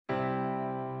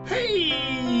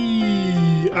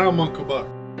Hey, I'm Uncle Buck.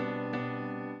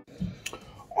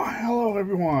 Well, hello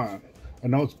everyone. I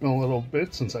know it's been a little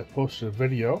bit since I posted a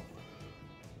video,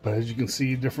 but as you can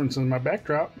see, difference in my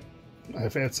backdrop.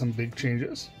 I've had some big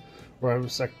changes where I've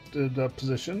selected a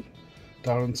position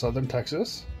down in southern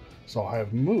Texas, so I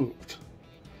have moved.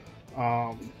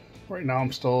 Right now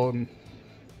I'm still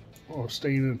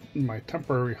staying in my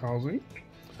temporary housing.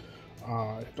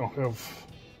 I don't have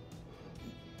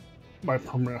my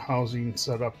permanent housing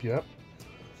set up yet,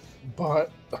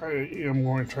 but I am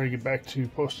going to try to get back to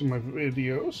posting my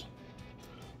videos.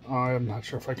 I'm not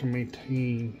sure if I can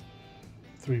maintain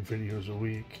 3 videos a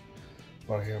week,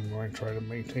 but I am going to try to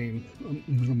maintain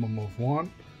a minimum of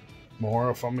 1,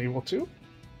 more if I'm able to.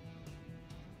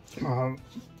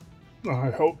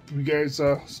 I hope you guys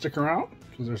stick around,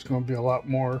 because there's going to be a lot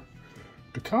more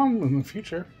to come in the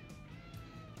future.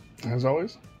 As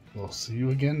always, we'll see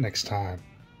you again next time.